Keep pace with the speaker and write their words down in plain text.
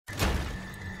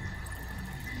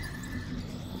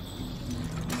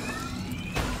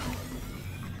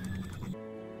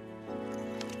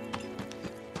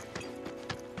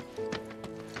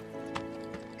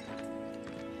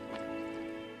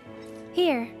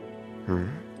Here.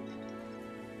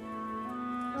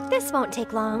 This won't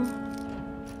take long.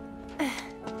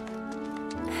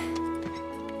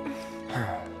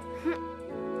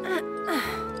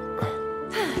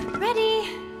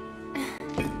 Ready?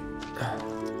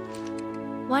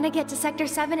 Want to get to Sector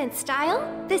 7 in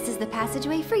style? This is the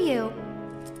passageway for you.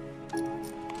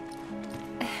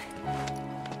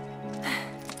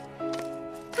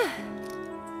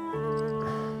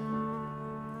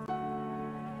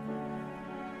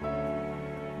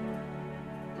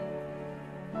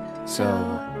 So...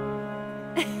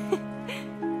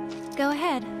 Go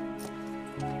ahead.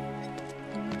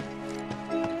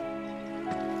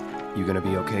 You gonna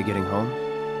be okay getting home?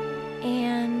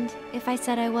 And if I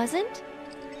said I wasn't?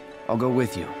 I'll go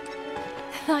with you.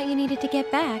 Thought you needed to get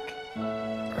back.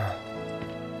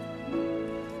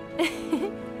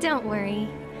 Don't worry.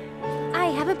 I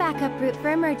have a backup route for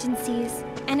emergencies,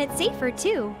 and it's safer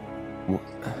too.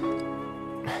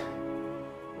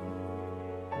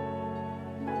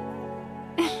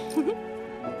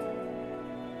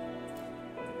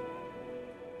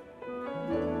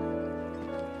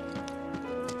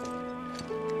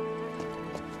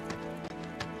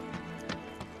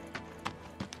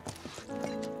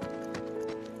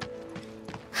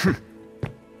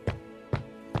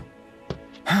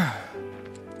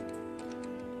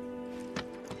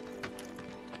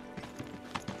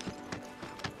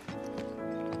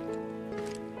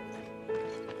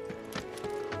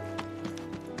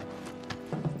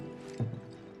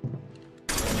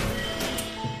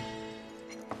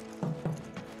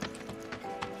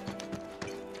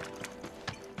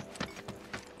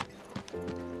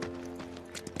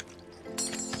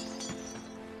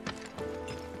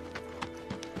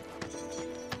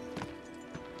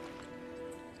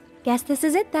 Guess this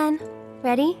is it then.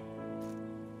 Ready?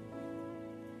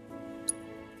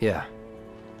 Yeah.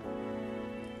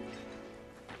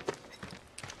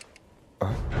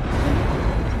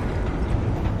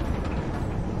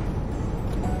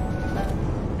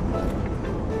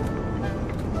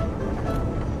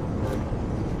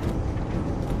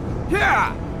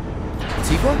 Yeah!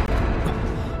 Tifa?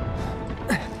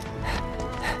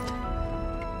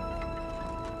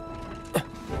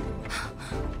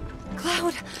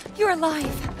 Cloud, you're alive.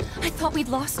 I thought we'd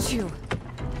lost you.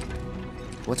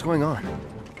 What's going on?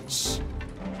 Shh.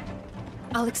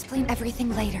 I'll explain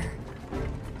everything later.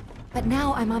 But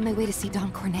now I'm on my way to see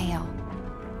Don Corneo.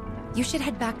 You should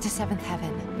head back to 7th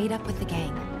Heaven, meet up with the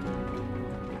gang.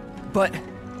 But...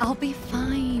 I'll be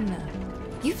fine.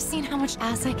 You've seen how much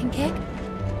ass I can kick?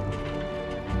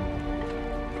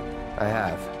 I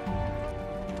have.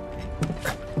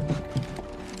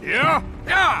 Yeah?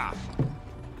 Yeah!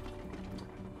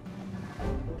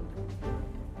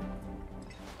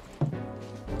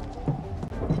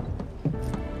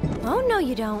 Oh, no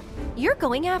you don't. You're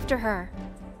going after her.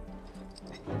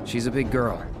 She's a big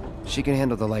girl. She can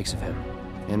handle the likes of him.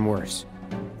 And worse.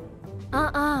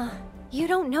 You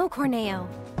don't know Corneo.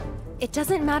 It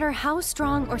doesn't matter how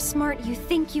strong or smart you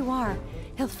think you are.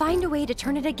 He'll find a way to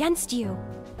turn it against you.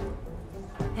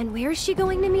 And where is she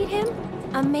going to meet him?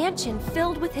 A mansion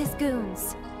filled with his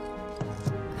goons.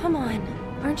 Come on,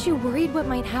 aren't you worried what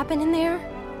might happen in there?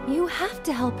 You have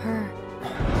to help her.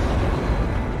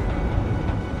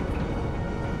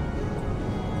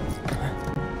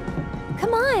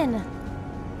 Come on!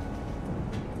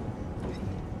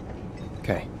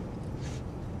 Okay.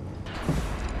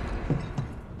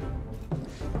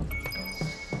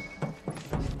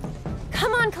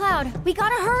 Come on, Cloud! We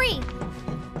gotta hurry!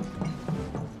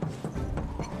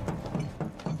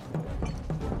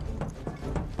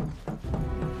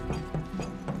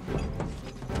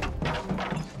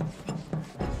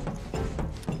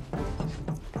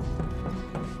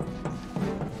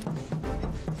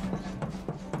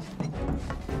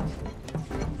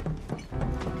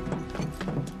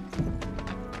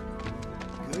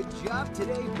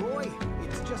 Today, boy,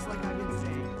 it's just like I've been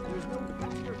saying. There's no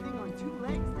faster thing on two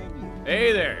legs than you.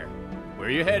 Hey there. Where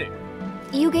you headed?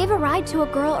 You gave a ride to a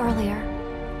girl earlier.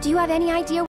 Do you have any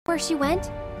idea where she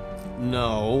went?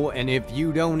 No, and if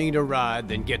you don't need a ride,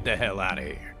 then get the hell out of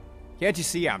here. Can't you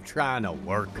see I'm trying to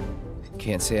work?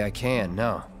 Can't say I can,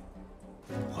 no.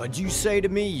 What'd you say to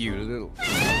me, you little...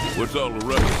 What's all the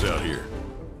ruckus out here?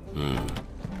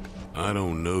 I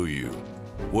don't know you.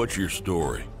 What's your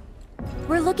story?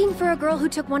 We're looking for a girl who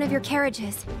took one of your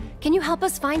carriages. Can you help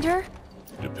us find her?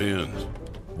 Depends.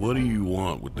 What do you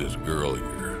want with this girl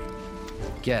here?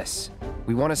 Guess.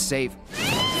 We want to save...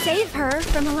 Save her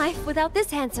from a life without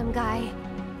this handsome guy.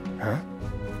 Huh?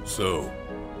 So,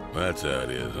 that's how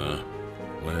it is, huh?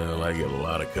 Well, I get a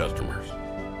lot of customers.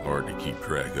 Hard to keep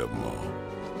track of them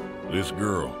all. This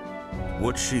girl,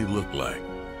 What's she look like?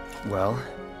 Well...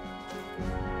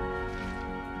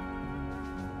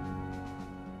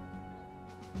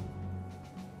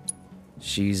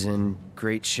 she's in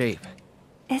great shape.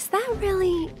 Is that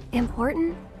really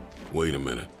important? Wait a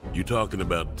minute. You talking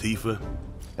about Tifa?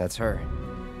 That's her.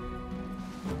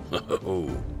 Oh,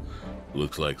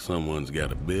 looks like someone's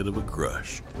got a bit of a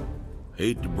crush.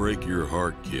 Hate to break your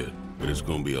heart, kid, but it's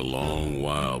gonna be a long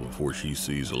while before she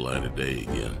sees the light of day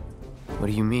again. What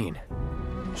do you mean?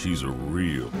 She's a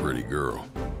real pretty girl.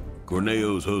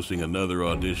 Corneo's hosting another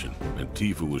audition, and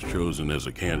Tifa was chosen as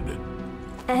a candidate.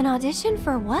 An audition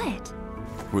for what?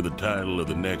 For the title of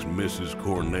the next Mrs.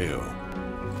 Corneo.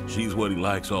 She's what he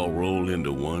likes all rolled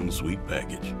into one sweet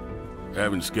package.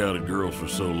 Having scouted girls for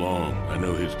so long, I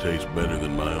know his taste better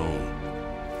than my own.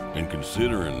 And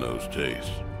considering those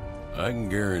tastes, I can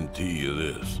guarantee you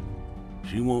this.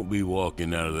 She won't be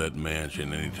walking out of that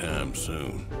mansion anytime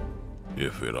soon.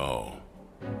 If at all.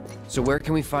 So where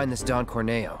can we find this Don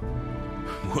Corneo?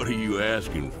 What are you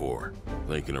asking for?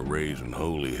 Thinking of raising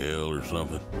holy hell or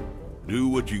something? Do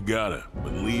what you gotta,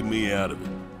 but leave me out of it.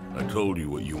 I told you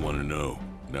what you want to know.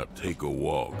 Now take a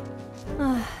walk.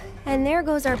 And there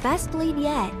goes our best lead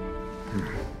yet.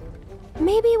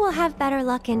 Maybe we'll have better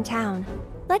luck in town.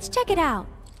 Let's check it out.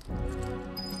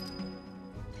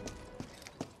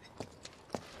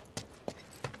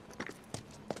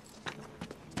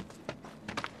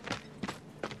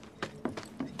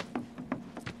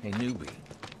 Hey, newbie.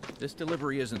 This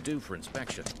delivery isn't due for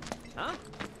inspection. Huh?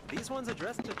 These ones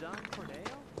addressed to Don Corneo?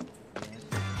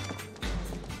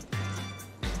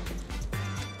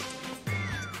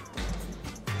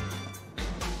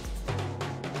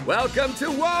 Welcome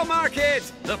to Wall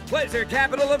Market, the pleasure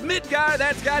capital of Midgar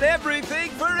that's got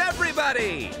everything for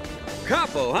everybody.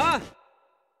 Couple, huh?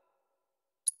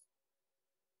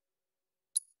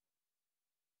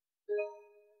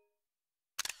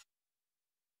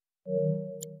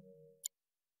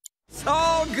 It's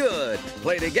all good.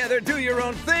 Play together, do your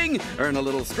own thing, earn a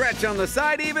little stretch on the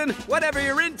side even. Whatever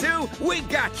you're into, we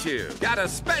got you. Got a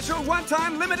special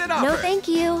one-time limited offer. No, thank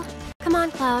you. Come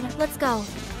on, Cloud. Let's go.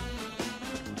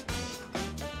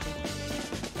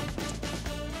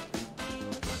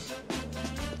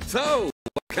 So,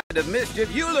 what kind of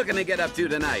mischief you looking to get up to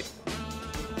tonight?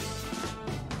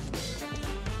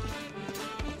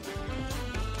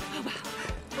 Oh, wow.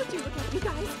 Would you look at you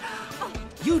guys? Oh.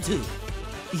 You two.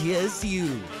 Yes,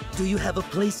 you. Do you have a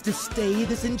place to stay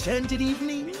this enchanted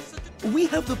evening? We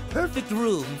have the perfect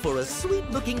room for a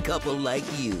sweet-looking couple like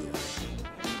you.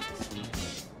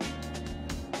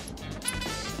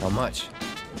 How much?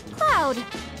 Cloud!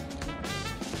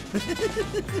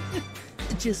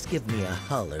 Just give me a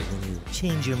holler when you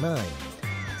change your mind.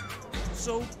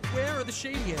 So, where are the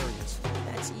shady areas?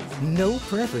 That's easy. No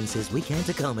preferences we can't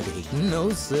accommodate. No,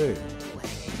 sir.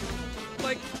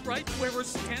 Like, right where we're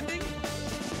standing?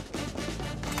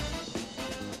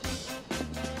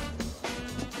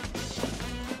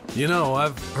 You know,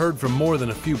 I've heard from more than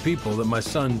a few people that my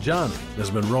son Johnny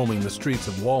has been roaming the streets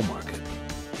of Wall Market.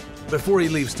 Before he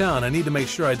leaves town, I need to make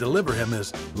sure I deliver him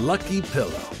his lucky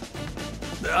pillow.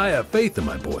 I have faith in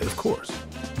my boy, of course,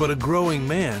 but a growing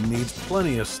man needs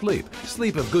plenty of sleep.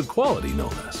 Sleep of good quality, no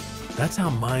less. That's how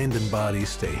mind and body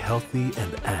stay healthy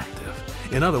and active.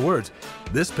 In other words,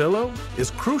 this pillow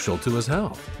is crucial to his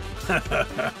health.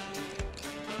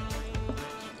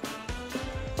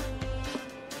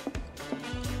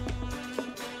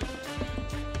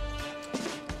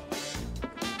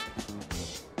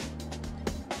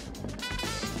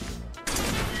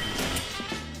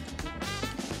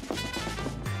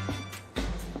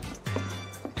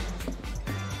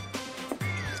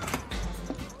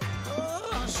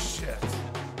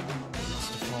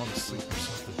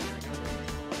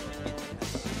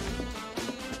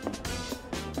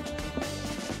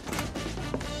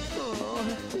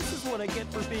 What I get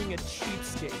for being a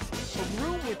cheapskate. A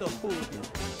room with a hooligan.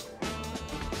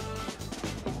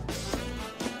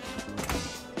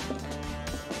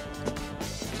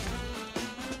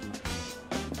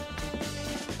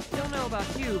 Don't know about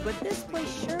you, but this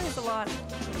place sure is a lot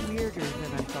weirder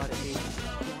than I thought it'd be.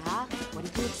 Yeah? What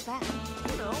did you expect?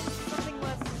 You know, something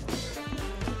less...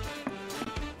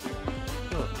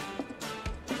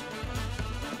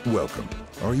 Welcome.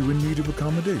 Are you in need of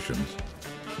accommodations?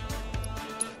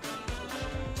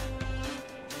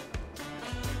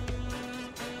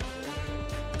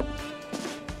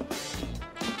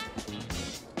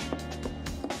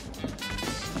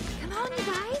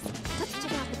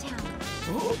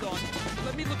 Hold on.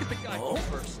 Let me look at the guy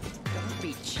first. Don't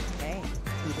be cheap. Hey,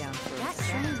 be down for That's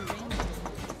true.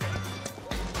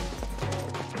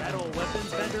 That old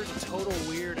weapons vendor's a total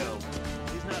weirdo.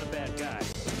 He's not a bad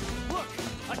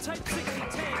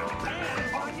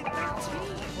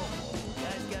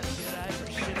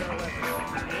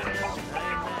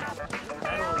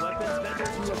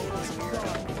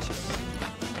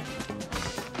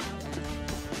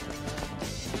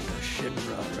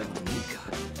Shinra and Mika.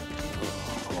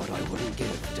 Oh, what I wouldn't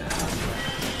give to have.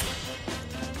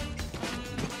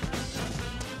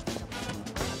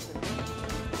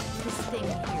 This thing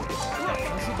here.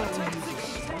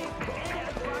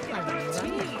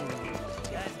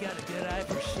 Guy's got a good eye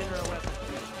for Shinra weapons.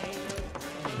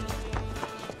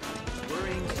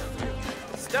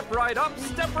 Step right up,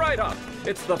 step right up.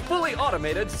 It's the fully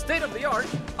automated, state-of-the-art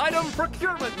item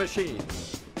procurement machine.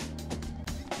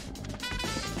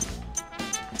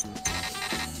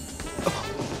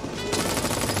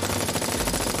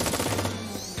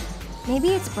 Maybe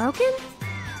it's broken?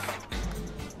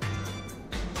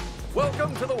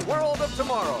 Welcome to the world of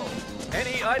tomorrow.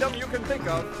 Any item you can think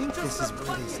of. I think this is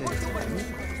where they said it's right,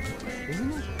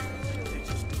 isn't it?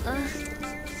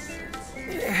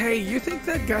 Hey, you think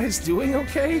that guy's doing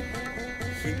okay?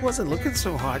 He wasn't looking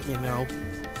so hot, you know.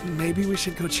 Maybe we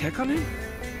should go check on him?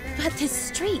 But this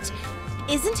street,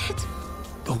 isn't it?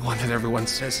 The one that everyone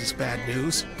says is bad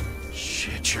news?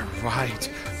 Shit, you're right.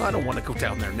 I don't want to go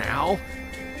down there now.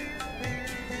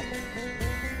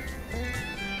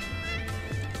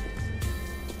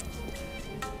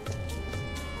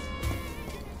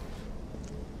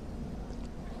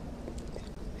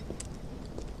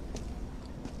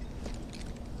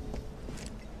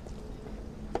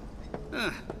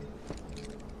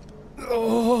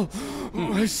 Oh,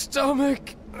 my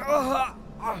stomach. Oh?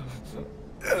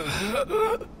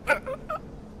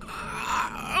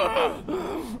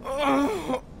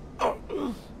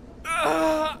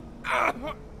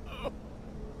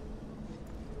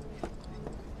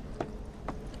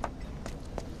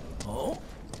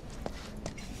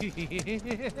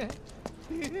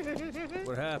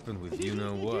 What happened with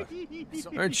you-know-what?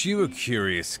 Aren't you a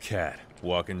curious cat,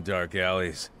 walking dark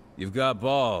alleys? You've got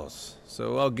balls,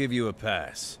 so I'll give you a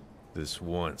pass. This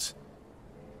once.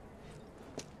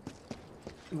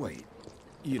 Wait,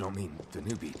 you don't mean the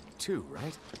newbie too,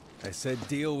 right? I said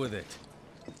deal with it.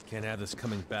 Can't have this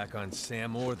coming back on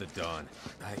Sam or the Dawn.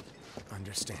 I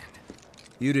understand.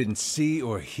 You didn't see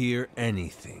or hear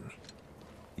anything.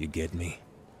 You get me?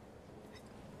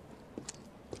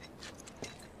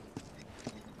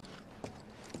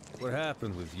 What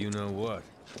happened with you-know-what?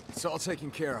 It's all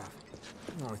taken care of.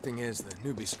 The only thing is, the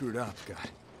newbie screwed up,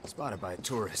 got spotted by a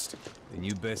tourist. Then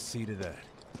you best see to that.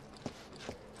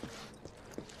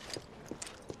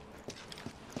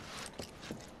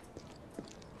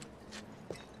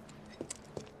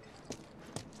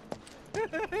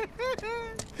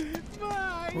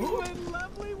 My, what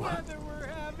lovely weather we're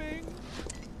having.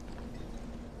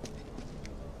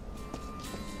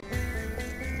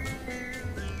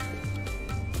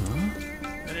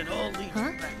 And it all leads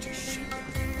back to Shinra.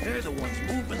 They're the ones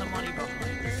moving the money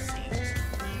behind the scenes.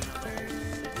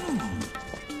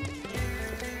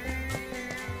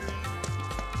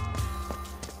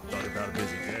 Thought about a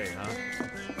busy day, huh?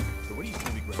 So what do you say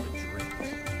we grab a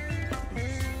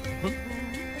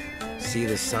drink? See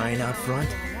the sign out front?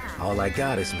 All I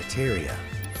got is materia.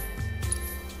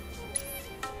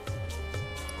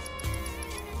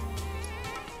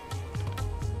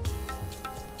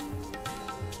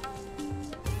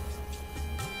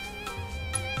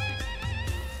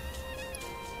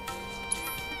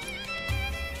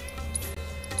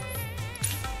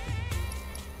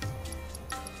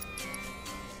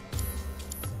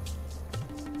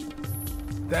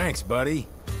 Thanks, buddy.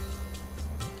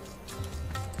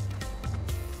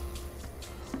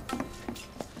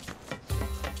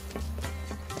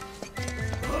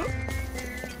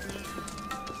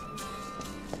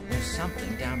 There's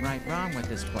something downright wrong with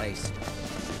this place.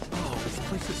 Oh, this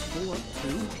place is full of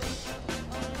too?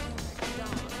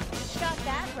 Got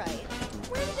that right.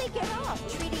 Where did they get off,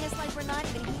 treating us like we're not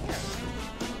even here?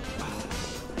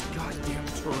 Goddamn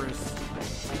tourists.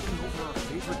 Taking over our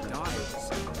favorite dives.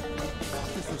 I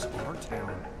thought this was our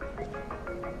town.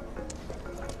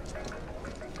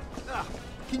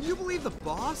 Can you believe the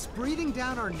boss breathing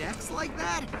down our necks like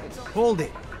that? Hold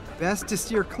it. Best to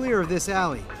steer clear of this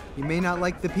alley. You may not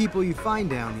like the people you find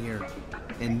down here,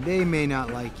 and they may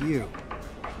not like you.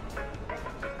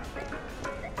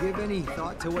 Give any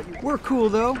thought to what you... We're cool,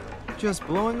 though. Just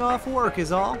blowing off work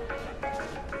is all.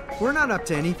 We're not up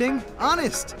to anything,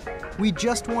 honest. We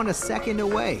just want a second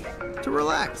away, to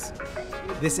relax.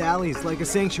 This alley's like a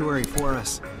sanctuary for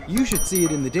us. You should see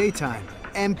it in the daytime,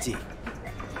 empty.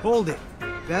 Hold it.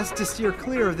 Best to steer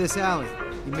clear of this alley.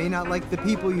 You may not like the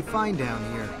people you find down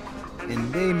here,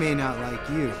 and they may not like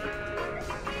you.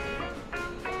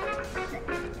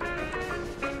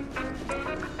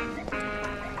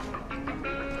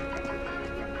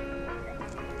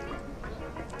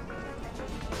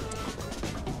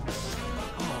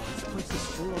 Oh, this place is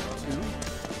full of too?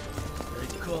 Very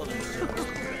call themselves.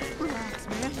 Relax,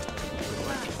 man.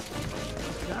 Relax.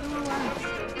 Gotta relax.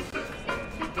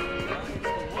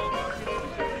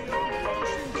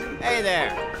 Hey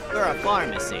there. We're a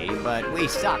pharmacy, but we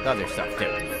stock other stuff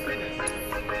too.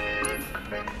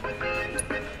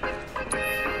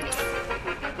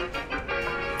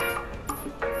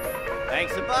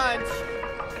 Thanks a bunch.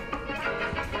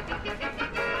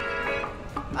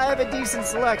 I have a decent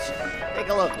selection. Take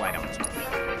a look, why don't you?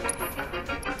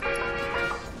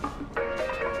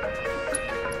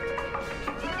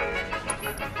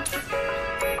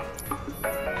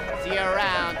 See you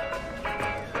around.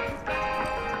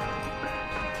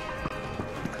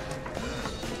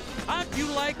 How'd you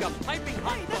like a piping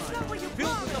hot bun filled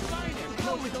with the finest,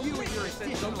 most delicious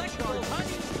and delectable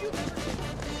honey you've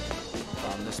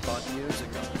ever On the spot years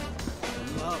ago. I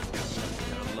love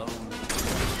coming alone.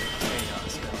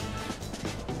 Chaos down there.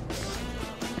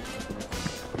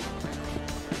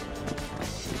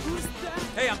 Who's that?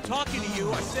 Hey, I'm talking to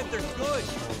you. I said they're good.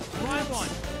 Try one.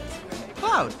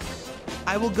 Cloud,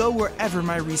 I will go wherever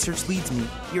my research leads me.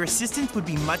 Your assistance would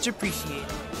be much appreciated.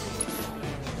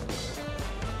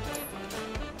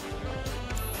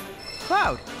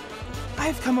 Cloud, I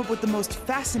have come up with the most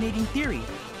fascinating theory.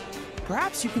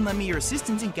 Perhaps you can lend me your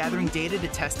assistance in gathering data to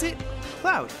test it?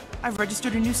 Cloud, I've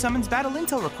registered a new summons battle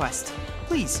intel request.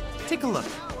 Please, take a look.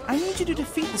 I need you to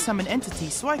defeat the summon entity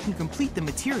so I can complete the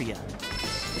materia.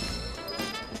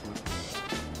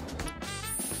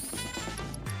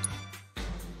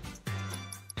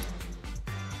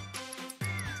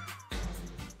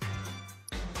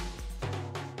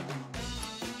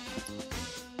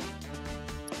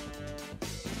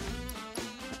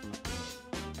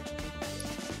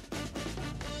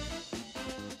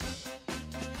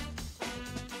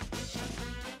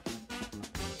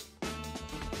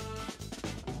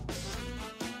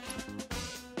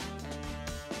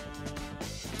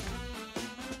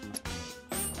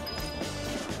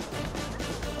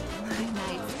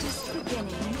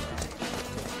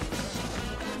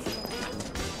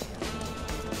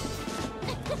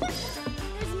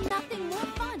 There's nothing more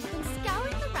fun than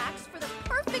scouring the racks for the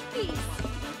perfect piece.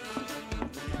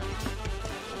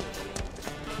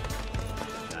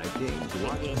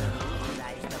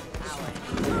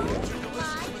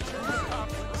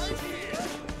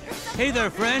 Hey there,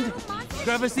 friend.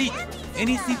 Grab a seat.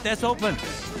 Any seat that's open.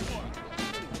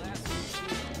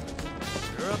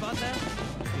 Sure about that?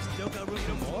 You still got room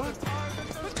for more?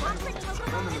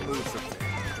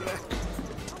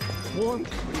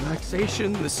 Warmth,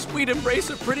 relaxation, the sweet embrace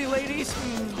of pretty ladies.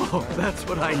 Oh, that's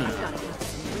what I need.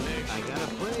 I got a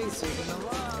place you're gonna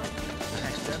love.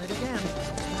 I've done it again.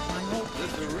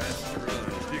 There's a restaurant.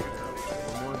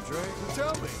 One more drink and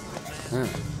tell me.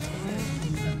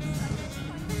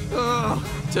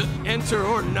 To enter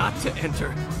or not to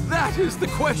enter, that is the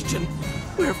question.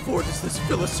 Wherefore does this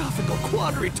philosophical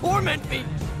quandary torment me?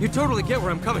 You totally get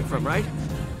where I'm coming from, right?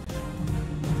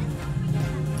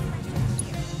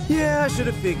 Yeah, I should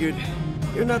have figured.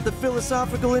 You're not the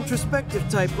philosophical, introspective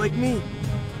type like me.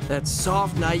 That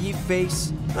soft, naive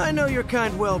face. I know your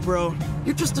kind well, bro.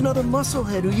 You're just another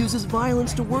musclehead who uses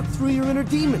violence to work through your inner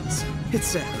demons. It's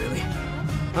sad, really.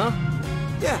 Huh?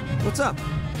 Yeah, what's up?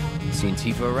 Seen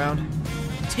Tifa around?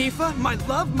 Tifa? My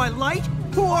love? My light?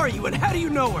 Who are you and how do you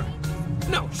know her?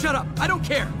 No, shut up. I don't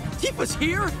care. Tifa's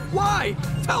here? Why?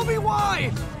 Tell me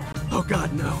why! Oh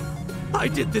god, no. I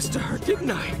did this to her,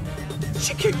 didn't I?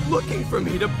 She kept looking for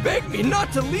me to beg me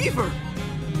not to leave her.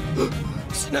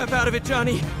 Snap out of it,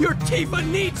 Johnny. Your Tifa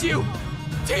needs you.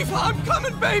 Tifa, I'm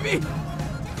coming, baby!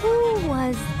 Who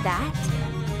was that?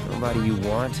 Nobody you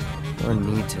want or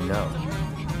need to know.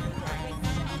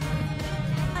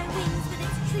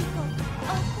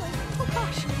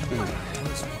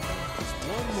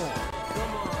 One more.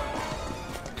 Come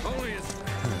on. Only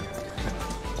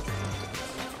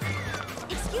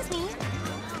Excuse me.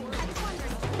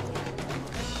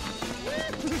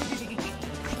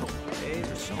 Hey,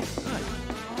 they're so good.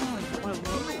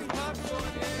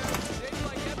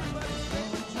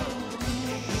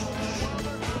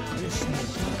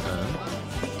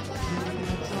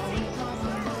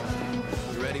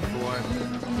 You ready for?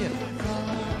 Yeah.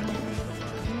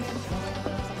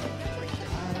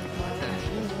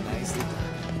 Nicely done.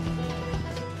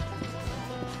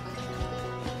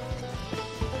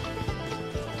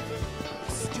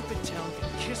 Stupid town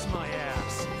can kiss my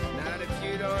ass. Not if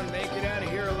you don't make it out of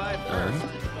here alive first.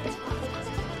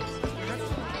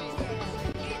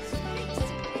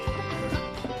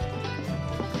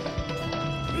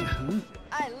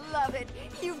 I love it.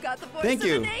 You've got the voice Thank of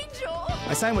you. an angel.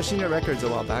 I signed with Shinya Records a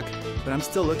while back, but I'm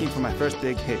still looking for my first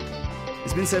big hit.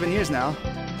 It's been 7 years now.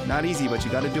 Not easy, but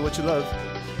you gotta do what you love.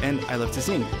 and I love to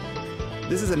sing.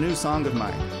 This is a new song of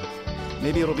mine.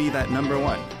 Maybe it'll be that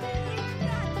 #1.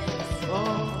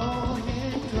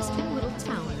 Interesting little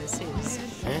town this is.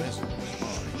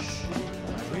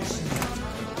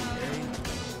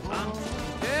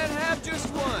 Can't have just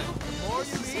one. The more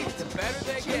you eat, the better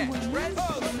they get. Red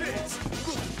this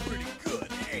looks pretty good,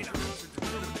 ain't it?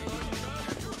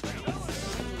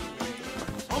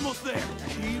 Almost there.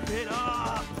 Keep it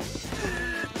up.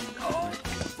 Oh,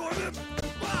 for the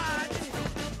blood.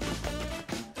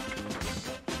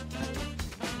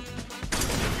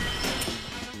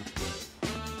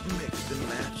 Mix and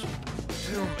match.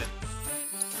 Tell me.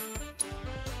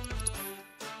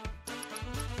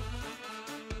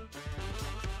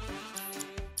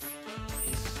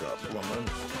 Woman.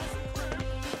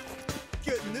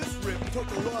 Getting this ripped took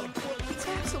a lot of blood. It's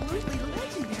absolutely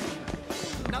legendary.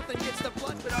 Nothing gets the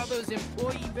blood but all those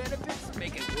employee benefits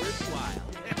make it worthwhile.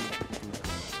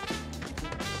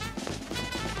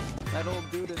 That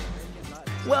old dude is...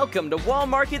 Welcome to Wall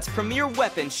Market's premier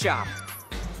weapon shop.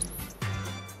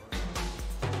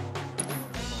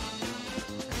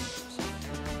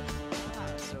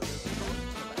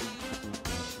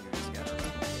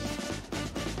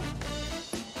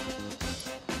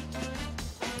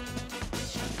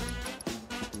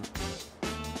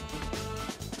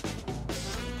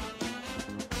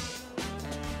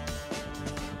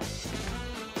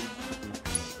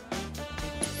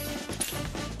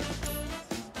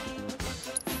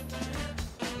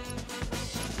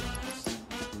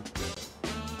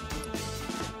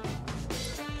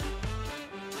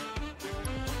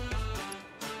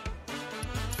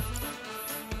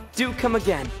 Do come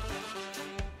again.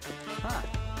 Huh.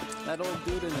 That old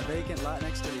dude in the vacant lot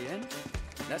next to the inn?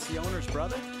 That's the owner's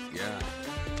brother? Yeah.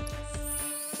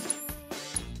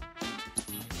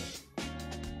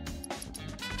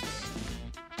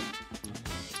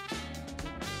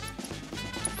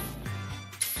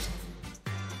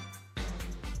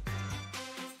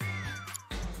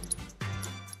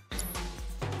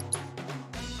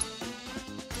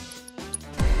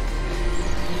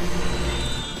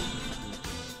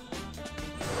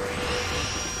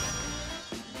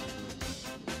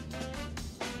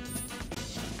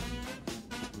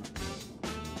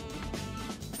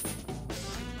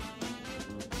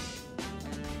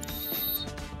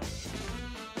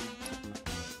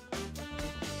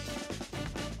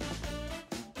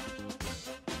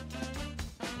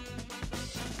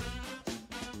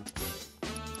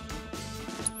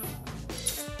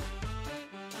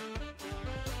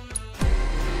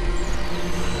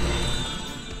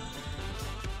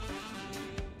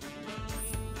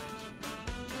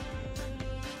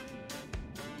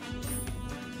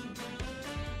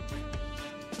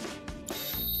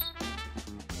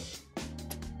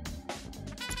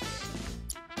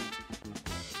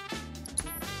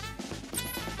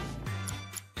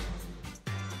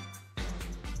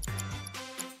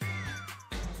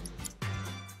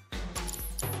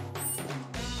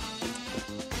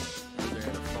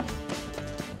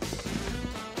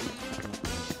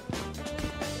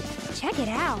 Check it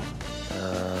out.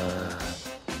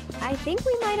 I think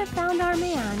we might have found our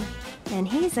man. And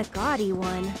he's a gaudy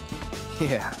one.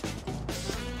 Yeah.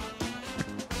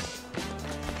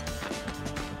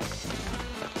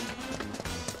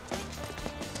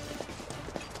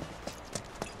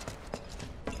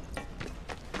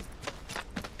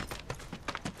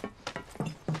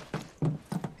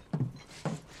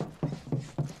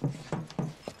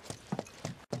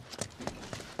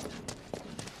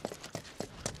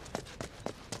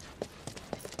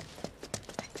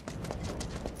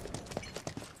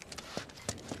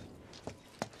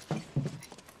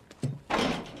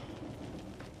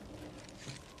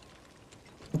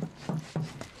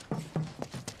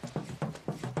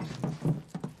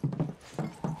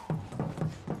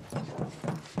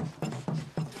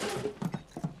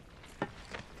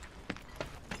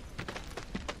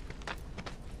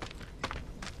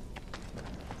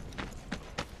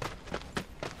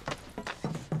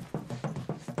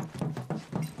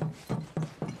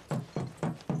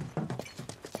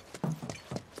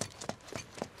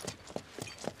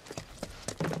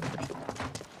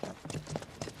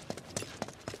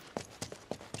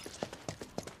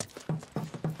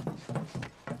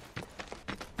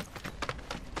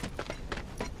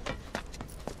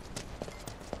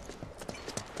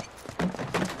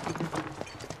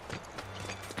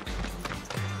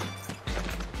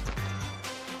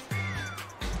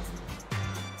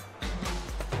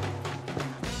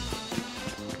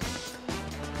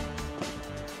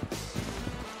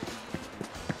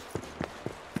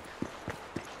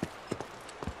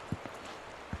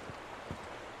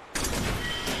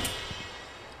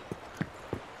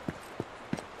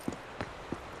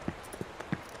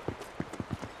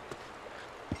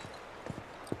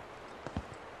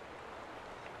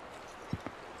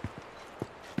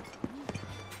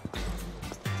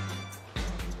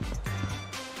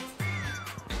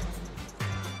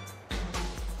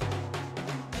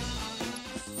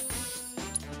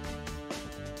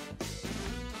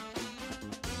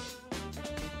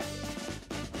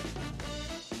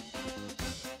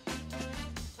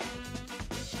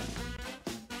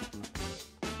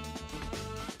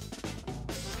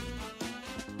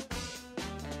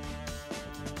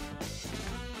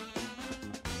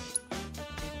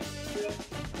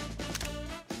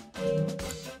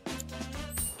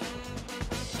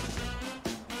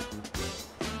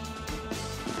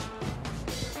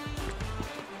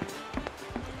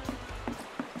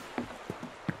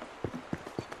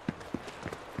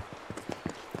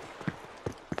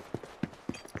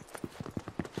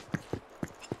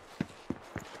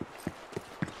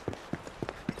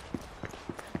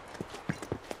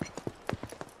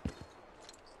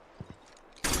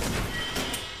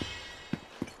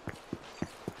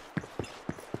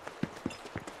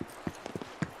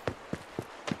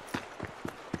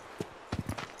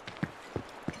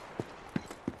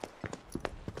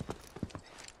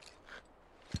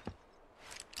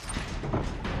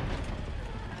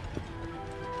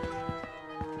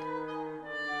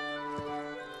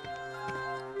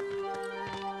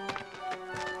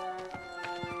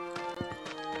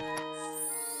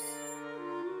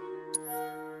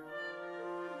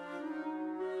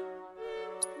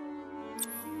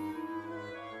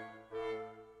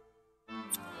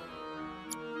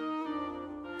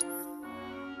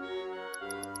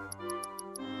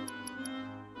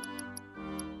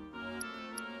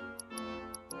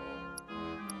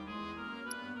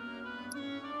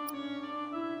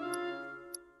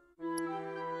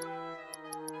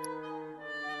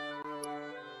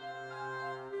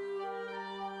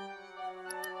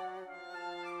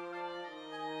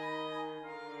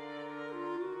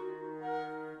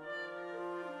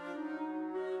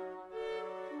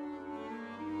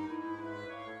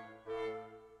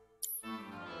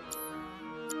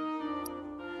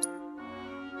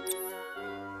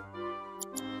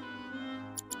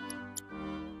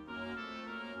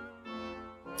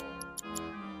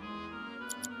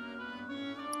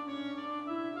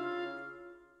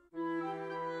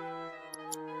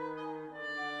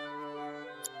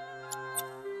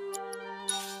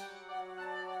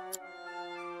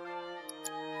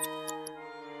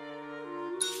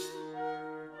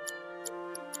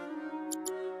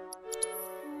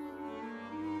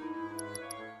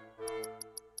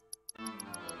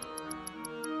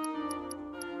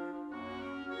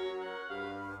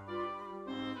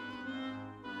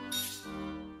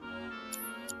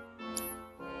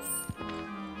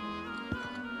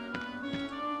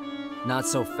 Not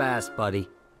so fast, buddy.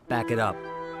 Back it up.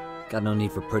 Got no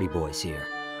need for pretty boys here.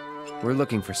 We're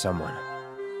looking for someone.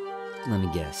 Let me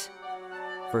guess.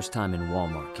 First time in Wall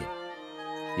Market.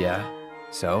 Yeah?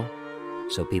 So?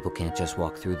 So people can't just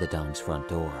walk through the Don's front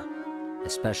door.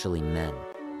 Especially men.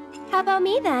 How about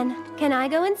me then? Can I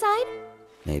go inside?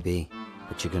 Maybe,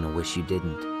 but you're gonna wish you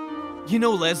didn't. You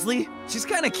know Leslie? She's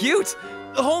kinda cute.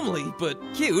 Homely, but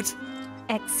cute.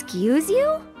 Excuse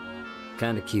you?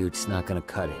 Kinda cute's not gonna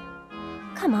cut it.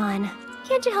 Come on.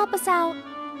 Can't you help us out?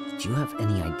 Do you have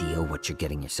any idea what you're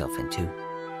getting yourself into?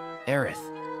 Aerith.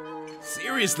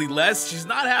 Seriously, Les, she's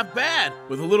not half bad.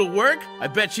 With a little work, I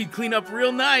bet she'd clean up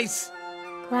real nice.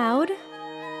 Cloud,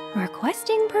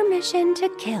 requesting permission to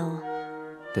kill.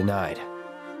 Denied.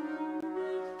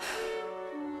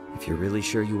 If you're really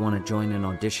sure you want to join an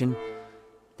audition,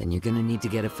 then you're gonna need to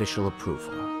get official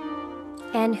approval.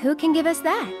 And who can give us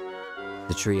that?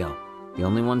 The trio. The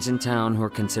only ones in town who are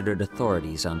considered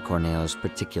authorities on Corneo's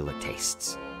particular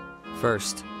tastes.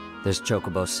 First, there's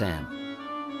Chocobo Sam.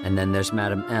 And then there's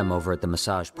Madame M over at the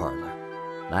massage parlor.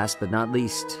 Last but not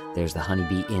least, there's the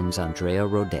Honeybee Inn's Andrea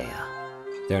Rodea.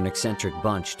 They're an eccentric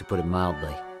bunch, to put it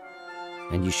mildly.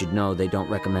 And you should know they don't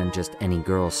recommend just any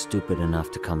girl stupid enough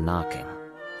to come knocking.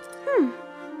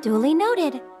 Duly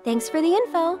noted. Thanks for the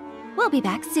info. We'll be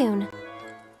back soon.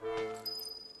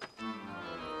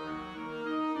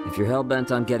 If you're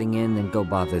hell-bent on getting in, then go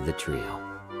bother the trio.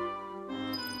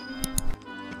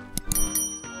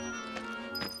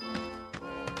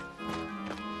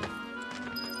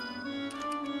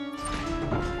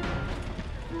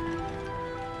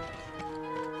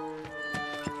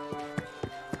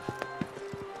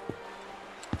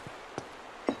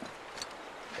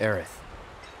 Aerith.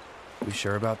 You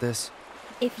sure about this?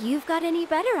 If you've got any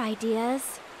better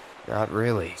ideas. Not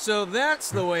really. So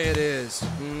that's the way it is.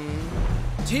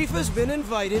 Tifa's been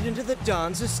invited into the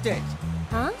Don's estate.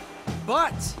 Huh?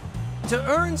 But to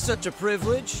earn such a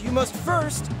privilege, you must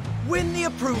first win the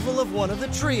approval of one of the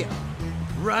trio.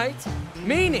 Right?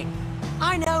 Meaning,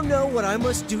 I now know what I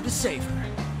must do to save her.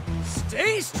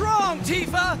 Stay strong,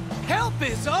 Tifa! Help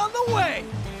is on the way!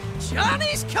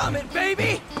 Johnny's coming,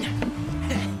 baby!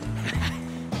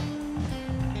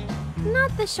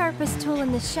 Not the sharpest tool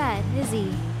in the shed, is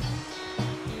he?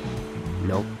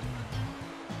 Nope.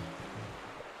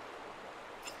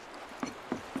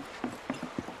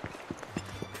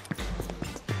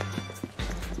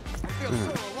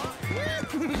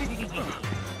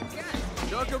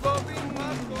 Chocobo bean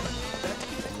popcorn.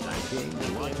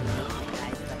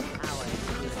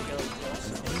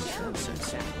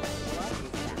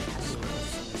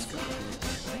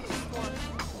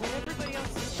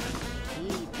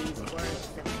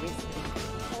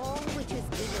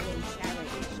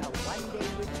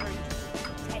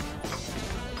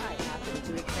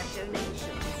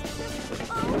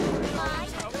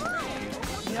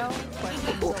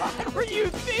 What were you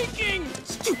thinking?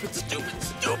 Stupid, stupid,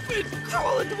 stupid!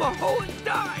 Crawl into a hole and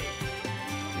die!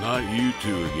 Not you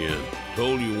two again.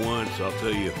 Told you once, I'll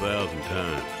tell you 1,000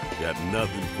 times. Got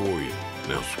nothing for you.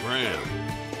 Now scram.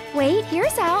 Wait,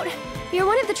 here's out. You're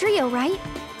one of the trio, right?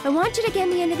 I want you to get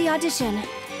me into the audition.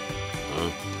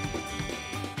 Huh?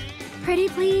 Pretty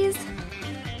please?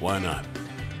 Why not?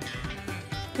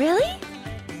 Really?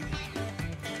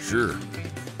 Sure.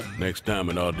 Next time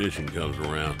an audition comes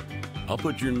around, I'll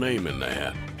put your name in the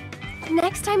hat.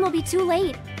 Next time will be too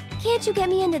late. Can't you get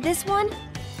me into this one?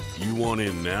 You want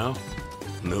in now?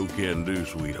 No can do,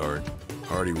 sweetheart.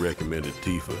 Already recommended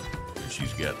Tifa, and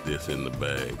she's got this in the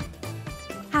bag.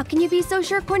 How can you be so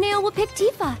sure Corneo will pick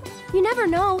Tifa? You never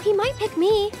know, he might pick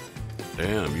me.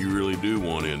 Damn, you really do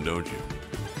want in, don't you?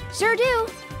 Sure do.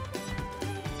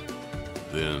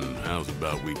 Then how's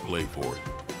about we play for it?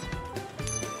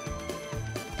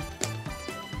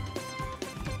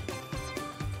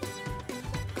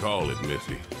 Call it,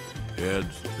 Missy.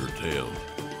 Heads or tails?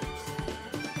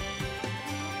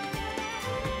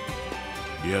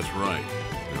 Guess right,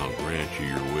 and I'll grant you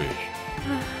your wish.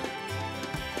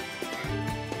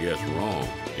 Guess wrong,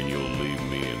 and you'll leave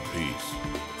me in peace.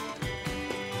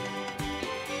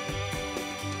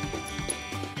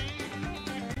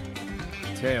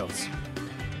 Tails.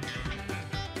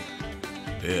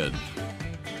 Heads.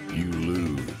 You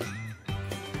lose.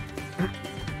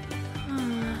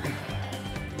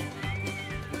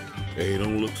 Hey,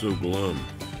 don't look so glum.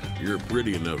 You're a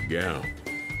pretty enough gal.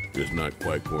 Just not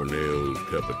quite Corneo's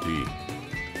cup of tea.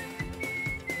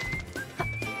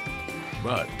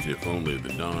 But if only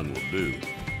the Don will do,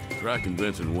 try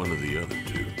convincing one of the other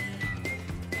two.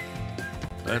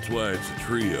 That's why it's a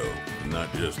trio,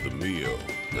 not just the Mio.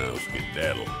 Now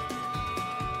skedaddle.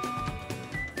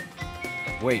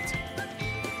 Wait.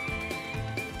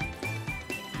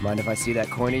 Mind if I see that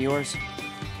coin of yours?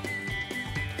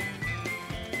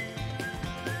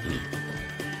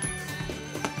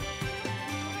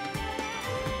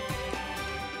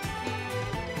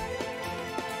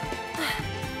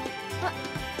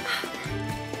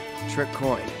 Trick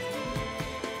coin.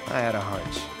 I had a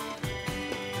hunch.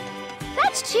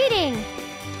 That's cheating!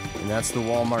 And that's the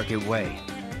wall market way.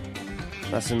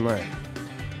 Lesson learned.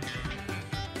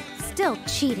 Still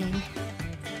cheating.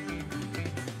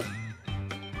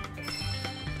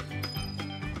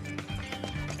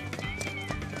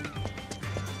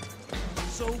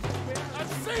 So, I'm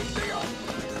safe they are.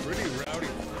 Pretty rowdy.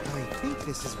 I think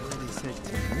this is where they said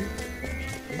to meet.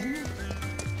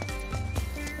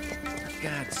 For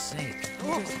God's sake.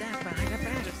 Oh, just that behind the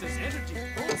back. Just this energy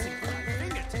pulsing from my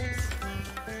fingertips.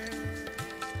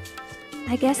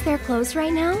 I guess they're closed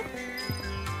right now?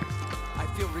 I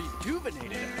feel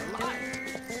rejuvenated and alive.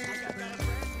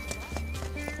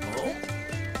 Oh?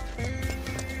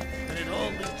 And it all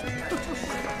leads me back to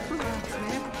relax,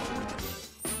 man.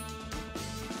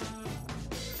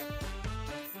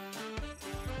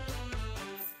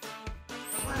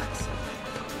 Relax.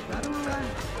 Gotta relax.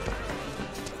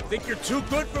 Think you're too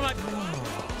good for my...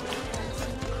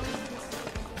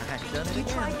 I've done it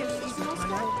again. I'm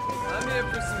here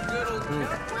for some good old...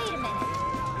 Wait a minute.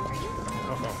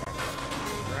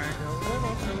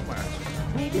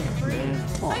 Maybe I'm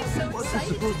so what's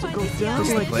excited supposed to go finally see down This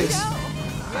the like place? this?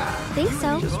 Think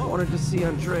so. Just wanted to see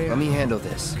Andrea. Let me handle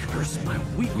this. Curse my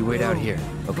weak You wait out will. here,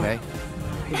 okay?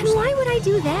 And why would I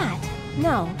do that?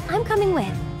 No, I'm coming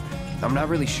with. I'm not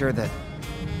really sure that...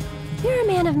 You're a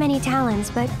man of many talents,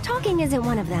 but talking isn't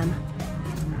one of them.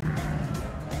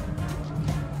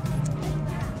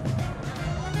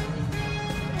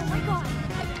 Oh my god,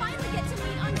 I finally get to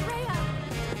meet Andrea!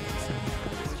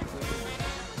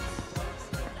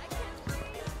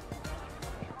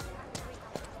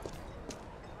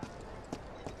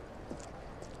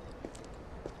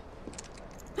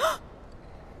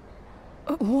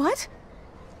 What?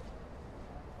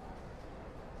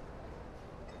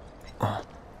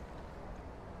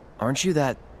 Aren't you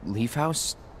that Leaf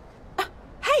House?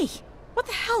 Hey! What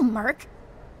the hell, Merc?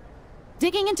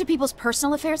 Digging into people's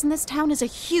personal affairs in this town is a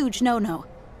huge no-no.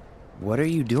 What are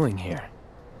you doing here?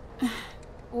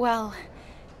 Well,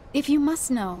 if you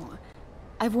must know,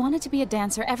 I've wanted to be a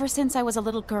dancer ever since I was a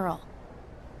little girl.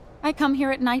 I come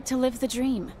here at night to live the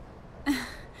dream.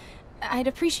 I'd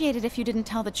appreciate it if you didn't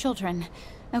tell the children,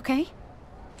 okay?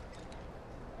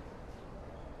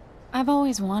 I've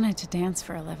always wanted to dance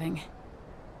for a living.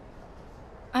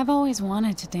 I've always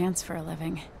wanted to dance for a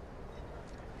living.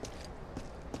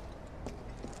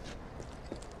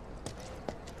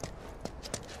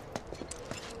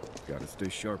 Gotta stay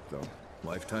sharp, though.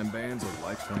 Lifetime bans are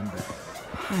lifetime bans.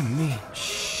 I mean,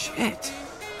 shit.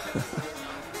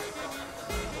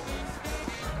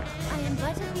 I am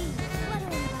but a bee,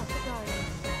 fluttering about the garden.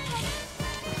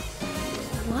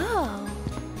 Whoa.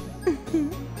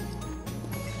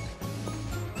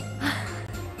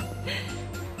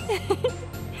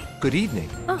 Good evening.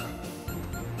 Oh.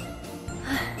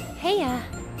 Hey,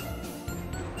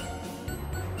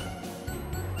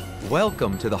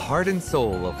 Welcome to the heart and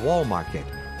soul of Wall Market,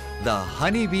 the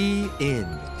Honeybee Inn.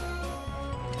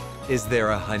 Is there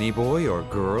a honey boy or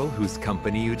girl whose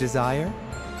company you desire?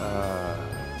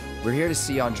 We're here to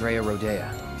see Andrea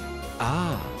Rodea.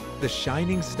 Ah, the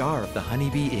shining star of the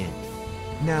Honeybee Inn.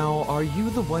 Now, are you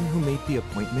the one who made the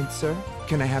appointment, sir?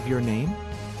 Can I have your name?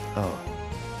 Oh,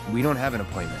 we don't have an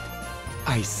appointment.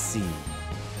 I see.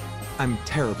 I'm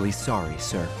terribly sorry,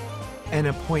 sir. An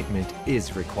appointment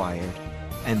is required,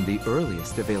 and the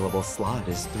earliest available slot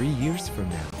is 3 years from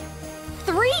now.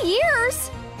 3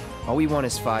 years? All we want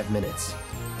is 5 minutes.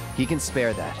 He can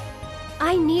spare that.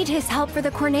 I need his help for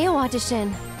the Corneo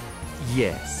audition.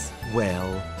 Yes,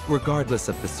 well, regardless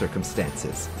of the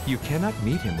circumstances, you cannot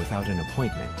meet him without an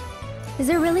appointment. Is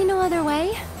there really no other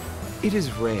way? It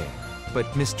is rare, but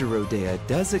Mr. Rodea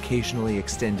does occasionally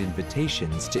extend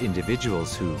invitations to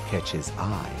individuals who catch his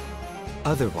eye.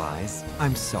 Otherwise,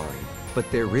 I'm sorry, but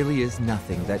there really is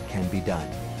nothing that can be done.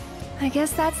 I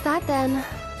guess that's that then.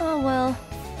 Oh well,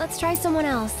 let's try someone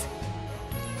else.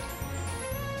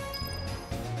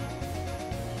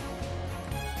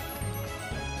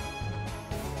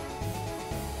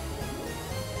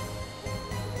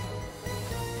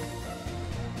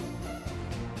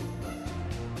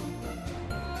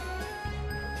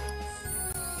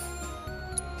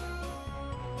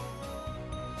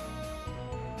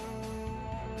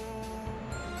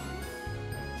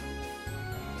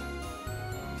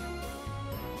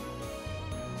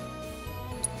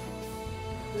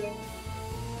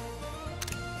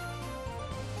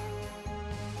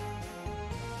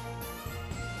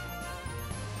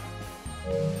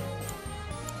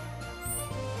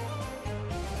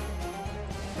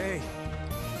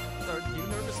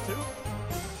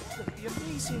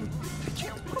 racing. I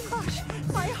can't. Oh gosh,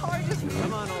 my heart is.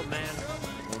 Come on, old man.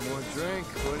 One more drink.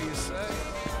 What do you say?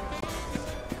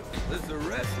 There's a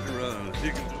restaurant.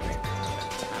 You can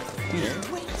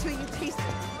Wait till you taste it.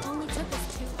 Only took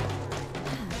us 2.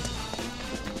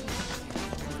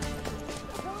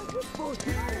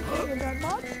 That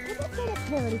much? Well, that's not a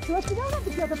charity to us. You don't have to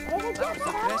give us anything. That was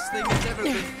the best thing that's ever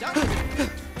been done.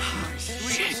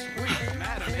 Sweet, sweet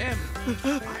Madam M.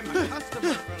 I'm a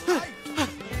customer for life.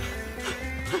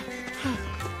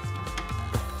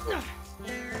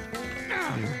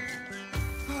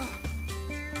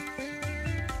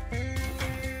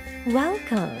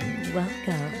 Welcome,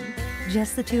 welcome.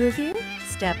 Just the 2 of you?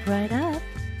 Step right up.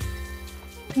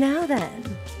 Now then,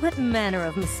 what manner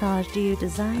of massage do you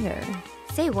desire?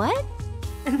 Say what?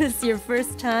 This your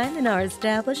first time in our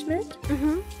establishment?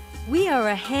 Mm-hmm. We are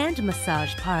a hand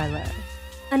massage parlor.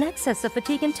 An excess of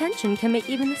fatigue and tension can make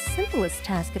even the simplest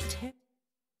task a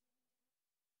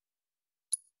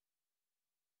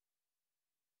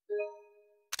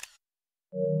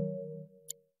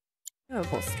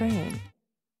terrible strain.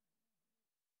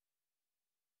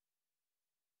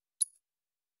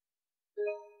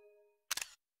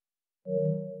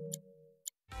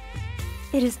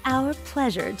 It is our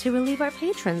pleasure to relieve our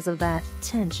patrons of that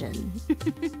tension.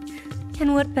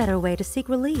 And what better way to seek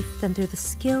relief than through the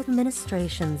skilled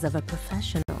ministrations of a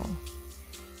professional?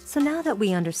 So now that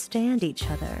we understand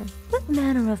each other, what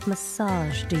manner of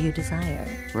massage do you desire?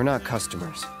 We're not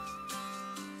customers.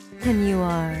 Then you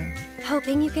are...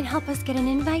 Hoping you can help us get an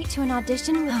invite to an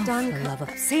audition with Don... For love of...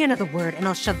 Say another word and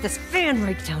I'll shove this fan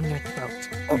right down your throat.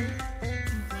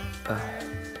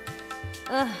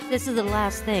 This is the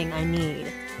last thing I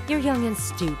need. You're young and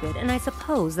stupid, and I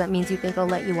suppose that means you think I'll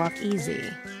let you off easy.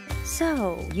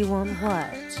 So, you want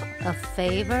what? A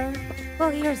favor? Well,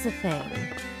 here's the thing.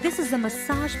 This is a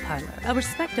massage parlor, a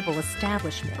respectable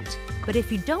establishment. But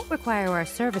if you don't require our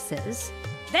services,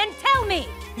 then tell me!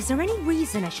 Is there any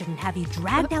reason I shouldn't have you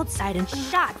dragged outside and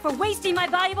shot for wasting my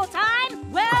valuable time?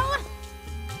 Well...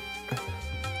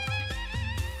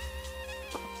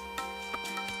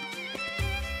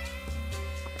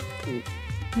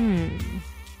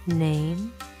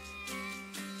 Name?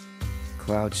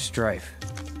 Cloud Strife.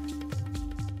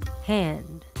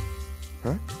 Hand.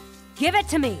 Huh? Give it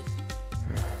to me!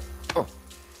 Oh.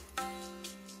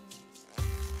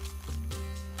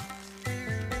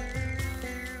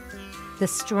 The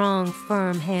strong,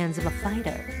 firm hands of a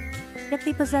fighter, yet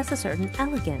they possess a certain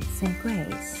elegance and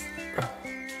grace.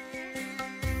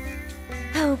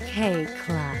 Okay,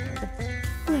 Cloud.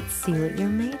 Let's see what you're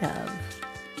made of.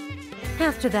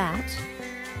 After that,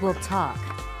 we'll talk.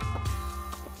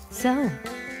 So,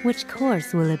 which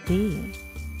course will it be?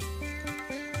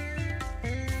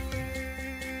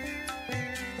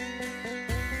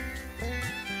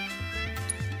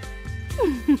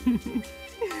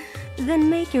 Then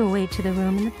make your way to the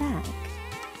room in the back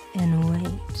and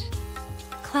wait.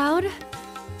 Cloud?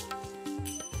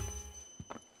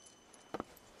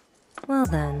 Well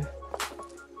then,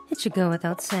 it should go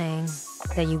without saying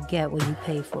that you get what you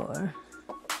pay for.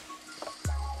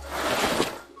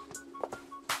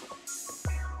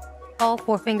 All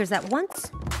 4 fingers at once,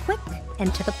 quick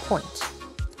and to the point.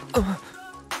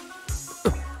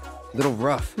 Little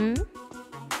rough.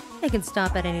 They can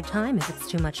stop at any time if it's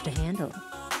too much to handle.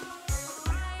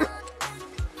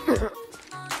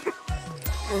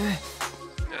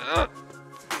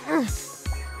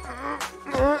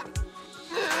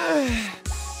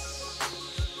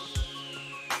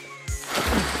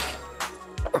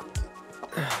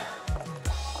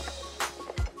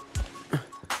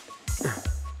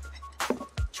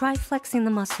 Try flexing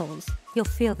the muscles. You'll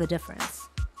feel the difference.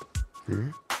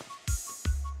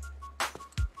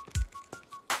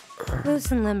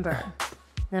 Loose and limber.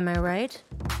 Am I right?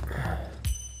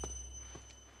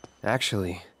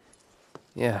 Actually,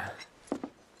 yeah.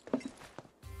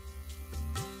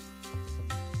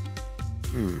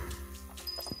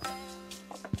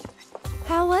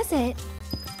 How was it?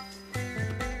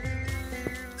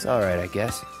 It's alright, I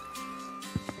guess.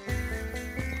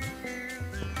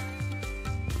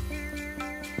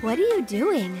 What are you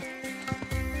doing?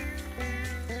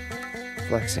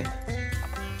 Flexing.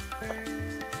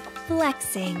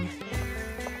 Flexing.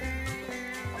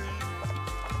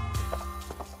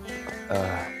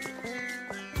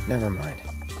 Never mind.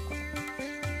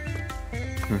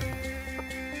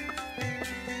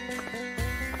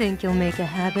 Think you'll make a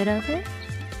habit of it?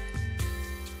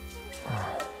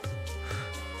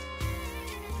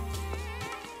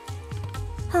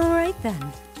 Alright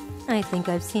then. I think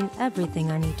I've seen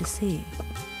everything I need to see.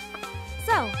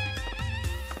 So,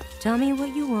 tell me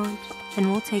what you want,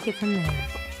 and we'll take it from there.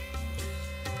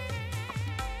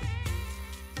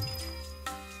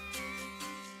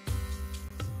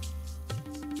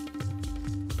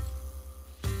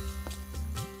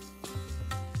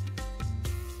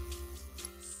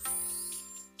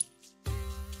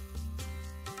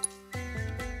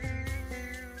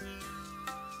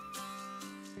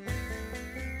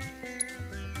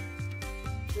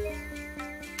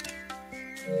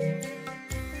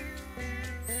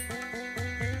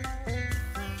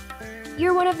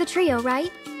 you're one of the trio,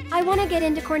 right? I want to get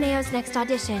into Corneo's next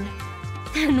audition.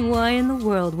 And why in the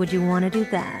world would you want to do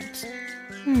that?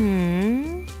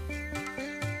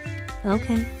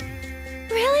 Okay.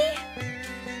 Really?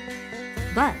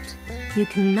 But you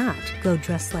cannot go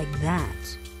dressed like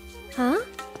that. Huh?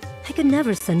 I could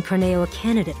never send Corneo a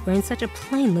candidate wearing such a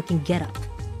plain-looking getup.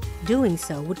 Doing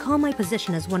so would call my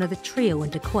position as one of the trio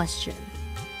into question.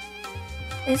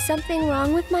 Is something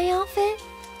wrong with my outfit?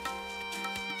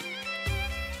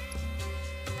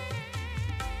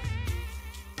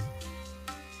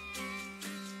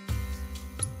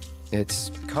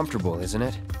 It's comfortable, isn't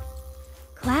it?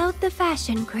 Cloud the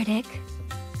fashion critic.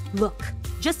 Look,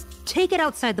 just take it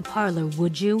outside the parlor,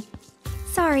 would you?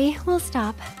 Sorry, we'll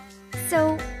stop.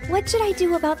 So, what should I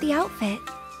do about the outfit?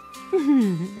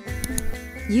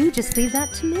 You just leave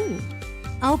that to me.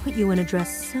 I'll put you in a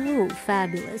dress so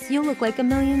fabulous, you'll look like a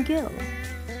million gil.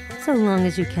 So long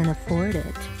as you can afford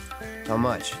it. How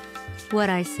much? What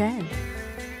I said.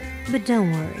 But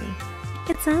don't worry.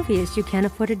 It's obvious you can't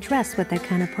afford a dress with that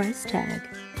kind of price tag.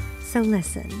 So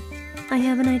listen, I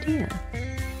have an idea.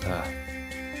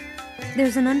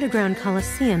 There's an underground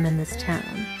coliseum in this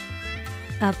town.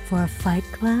 Up for a fight,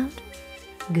 Cloud?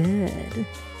 Good.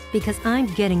 Because I'm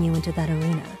getting you into that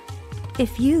arena.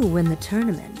 If you win the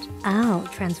tournament, I'll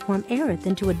transform Aerith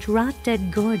into a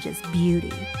drop-dead gorgeous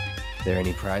beauty. There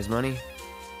any prize money?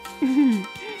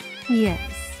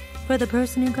 Yes, for the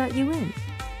person who got you in.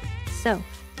 So,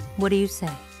 what do you say?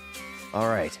 All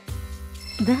right.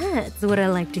 That's what I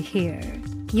like to hear.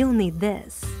 You'll need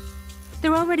this.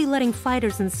 They're already letting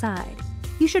fighters inside.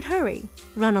 You should hurry.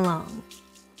 Run along.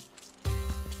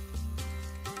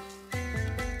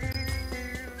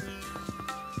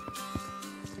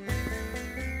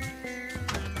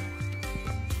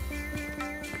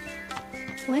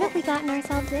 What have we gotten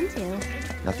ourselves into?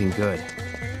 Nothing good.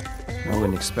 I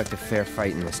wouldn't expect a fair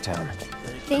fight in this town.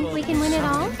 Think we can win it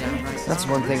all? That's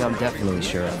one thing I'm definitely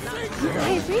sure of.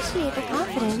 I appreciate the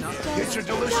confidence. Get your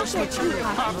delicious material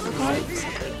popped, okay?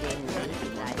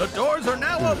 The doors are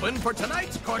now open for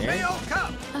tonight's Corneo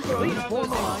Cup. Those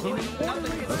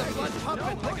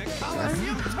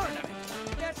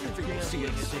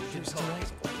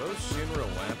Shinra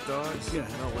lapdogs? Yeah,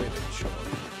 no way to show.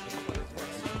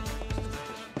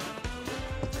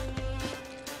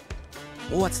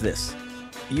 What's this?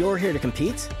 You're here to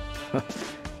compete?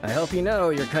 I hope you know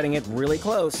you're cutting it really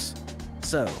close.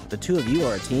 So, the two of you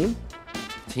are a team?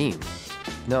 Team?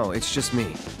 No, it's just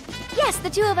me. Yes, the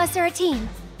two of us are a team.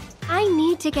 I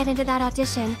need to get into that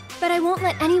audition, but I won't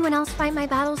let anyone else fight my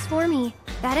battles for me.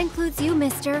 That includes you,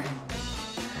 mister.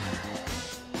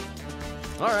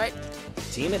 Alright,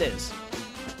 team it is.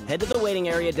 Head to the waiting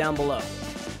area down below.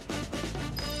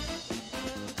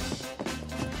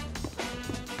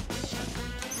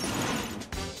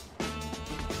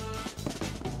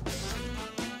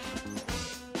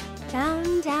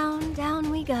 Down, down, down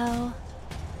we go.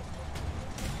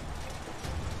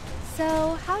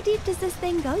 So, how deep does this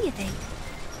thing go, you think?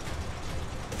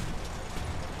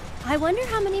 I wonder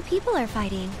how many people are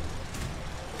fighting.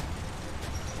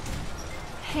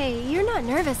 Hey, you're not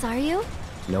nervous, are you?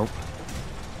 Nope.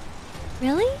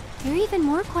 Really? You're even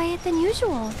more quiet than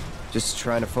usual. Just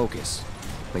trying to focus.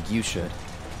 Like you should.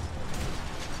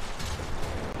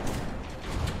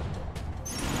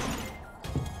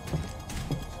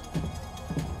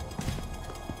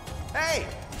 Hey,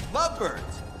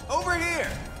 lovebirds, over here.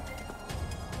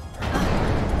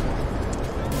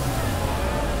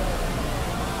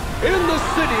 In the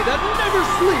city that never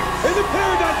sleeps, in the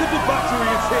paradise of debauchery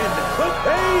and sin, the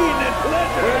pain and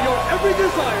pleasure, where your every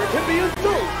desire can be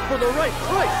indulged for the right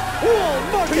price.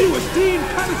 To you esteemed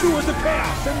connoisseurs of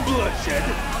chaos and bloodshed,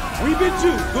 we bid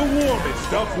you the warmest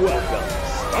of welcomes.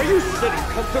 Are you sitting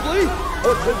comfortably?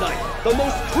 Or tonight, the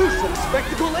most gruesome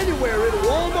spectacle anywhere in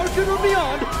Walmart or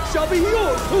beyond shall be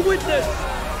yours to witness,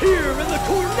 here in the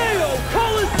Corneo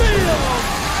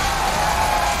Coliseum!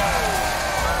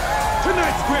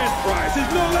 Tonight's grand prize is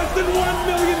no less than 1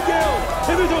 million gil,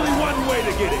 and there's only one way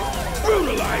to get it.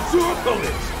 Brutalize your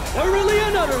opponents, thoroughly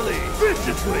and utterly,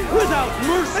 viciously, without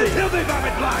mercy, until they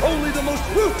vomit blood. Only the most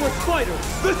ruthless fighters,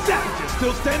 the savages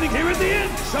still standing here at the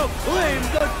end, shall claim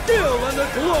the gil and the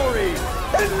glory.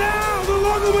 And now, the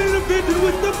long-awaited event in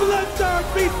which the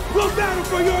blood-starved beast will battle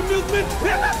for your amusement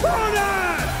in the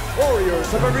corner!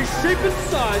 Warriors of every shape and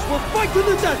size will fight to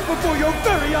the death before your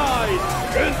very eyes!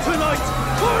 And tonight's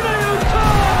Corneo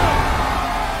Cup!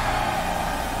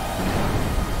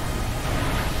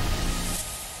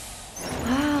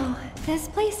 Wow, this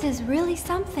place is really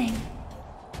something.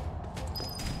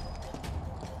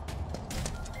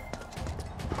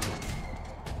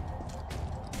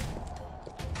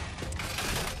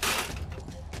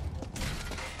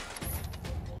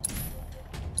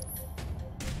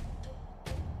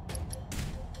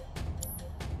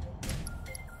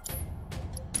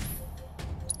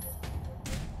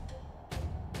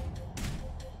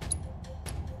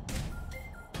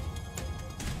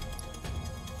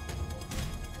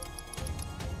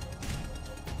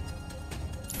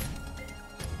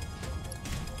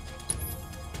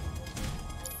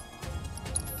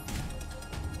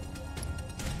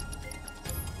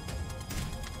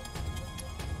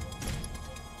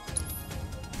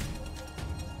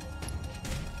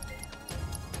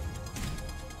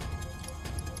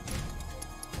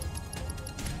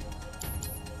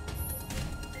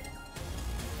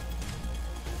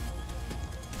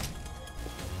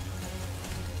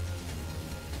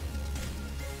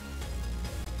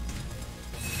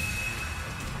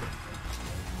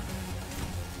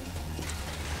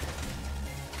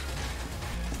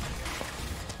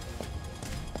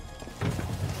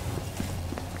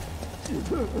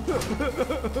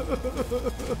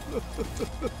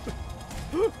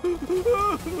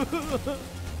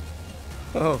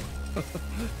 Oh,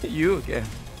 you again.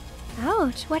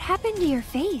 Ouch, what happened to your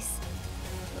face?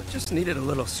 I just needed a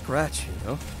little scratch, you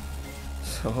know?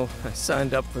 So I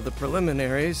signed up for the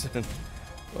preliminaries and,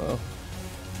 well,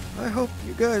 I hope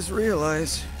you guys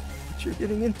realize what you're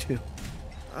getting into.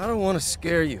 I don't want to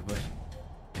scare you, but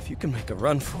if you can make a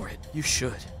run for it, you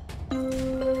should.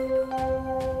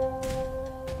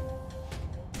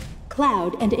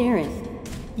 Cloud and Aerith,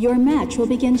 your match will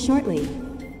begin shortly.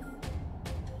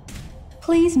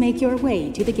 Please make your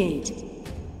way to the gate.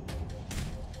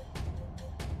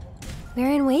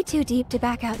 We're in way too deep to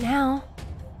back out now.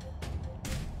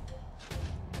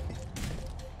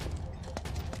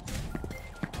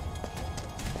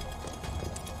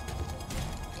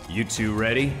 You two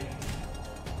ready?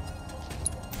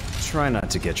 Try not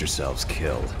to get yourselves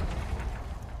killed.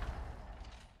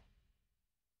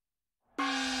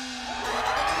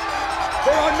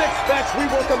 For our next match, we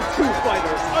welcome two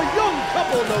fighters, a young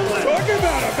couple no less. Talking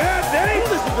about a bad day?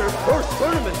 This is their first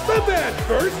tournament, the bad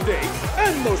first date,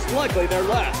 and most likely their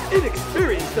last,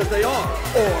 inexperienced as they are.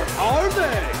 Or are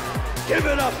they? Give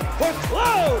it up for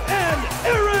Cloud and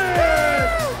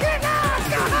Aerith! Get out!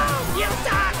 Go home! You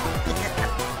suck!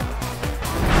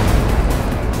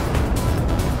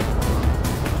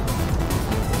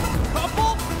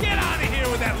 Couple? Get out of here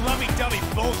with that lovey-dovey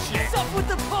bullshit! What's up with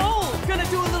the pole? Gonna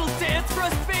do a little dance for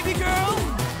us, baby girl?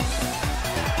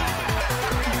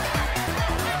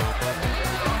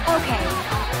 Okay,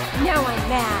 now I'm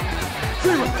mad.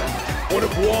 Zero, one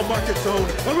of Wall Market's own,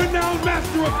 a renowned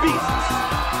master of beasts!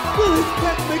 Will his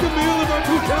pet make a meal of our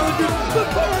two challengers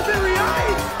before our very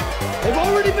eyes? They've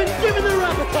already been given their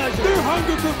appetizer! Their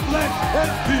hunger for flesh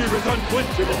and fear is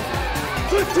unquenchable!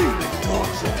 The demon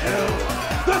dogs of hell!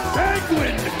 The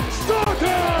Sanguine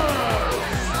Stalkers!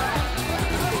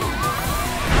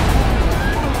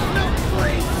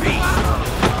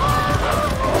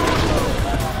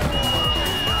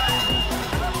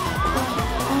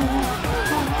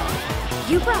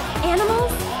 You brought animals?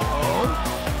 Oh?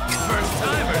 First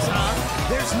timers, huh?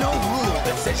 There's no rule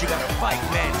that says you gotta fight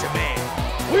man to man.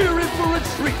 We're in for a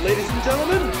treat, ladies and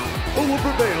gentlemen! Who will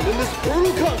prevail in this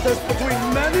brutal contest between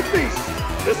man and beast?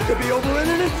 This could be over in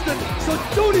an instant, so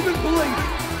don't even blink!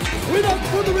 Without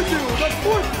further ado, the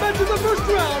fourth match of the first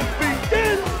round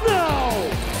begins now!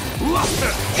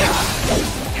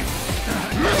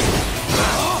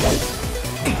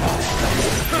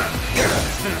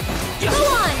 Go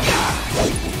on!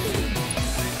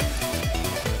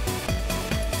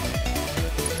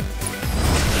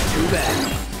 Too bad.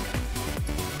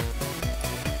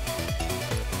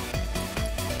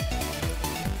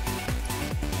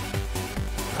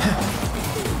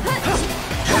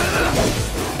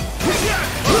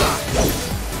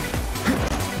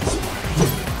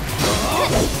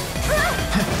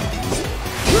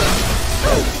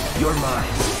 You're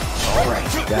mine. All right,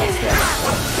 that's that.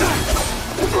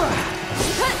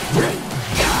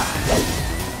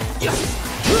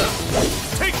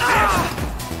 Take this!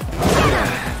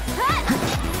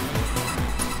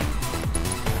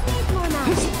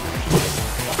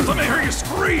 Let me hear you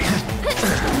scream!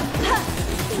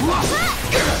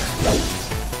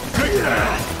 Take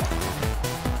that!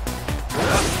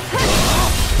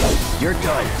 You're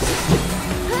done.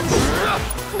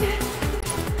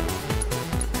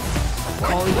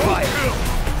 Calling fire.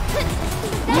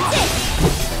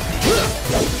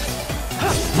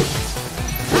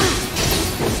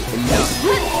 That's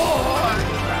it!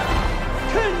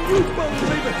 Can you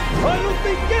believe it? I don't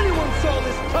think anyone saw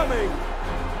this coming!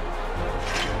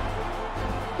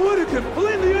 What a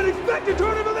completely unexpected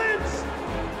turn of events!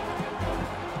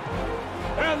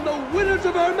 And the winners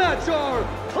of our match are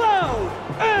Cloud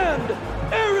and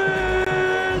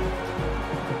Aerith!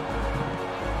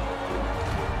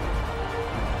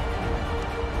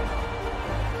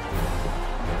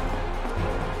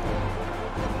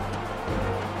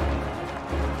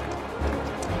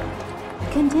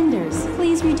 Contenders,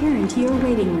 please return to your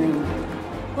waiting room.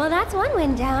 Well, that's one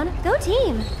win down. Go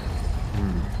team!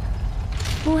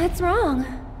 What's wrong?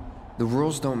 The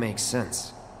rules don't make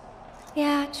sense.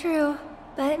 Yeah, true.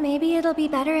 But maybe it'll be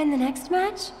better in the next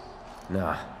match?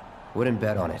 Nah, wouldn't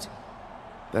bet on it.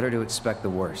 Better to expect the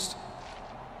worst.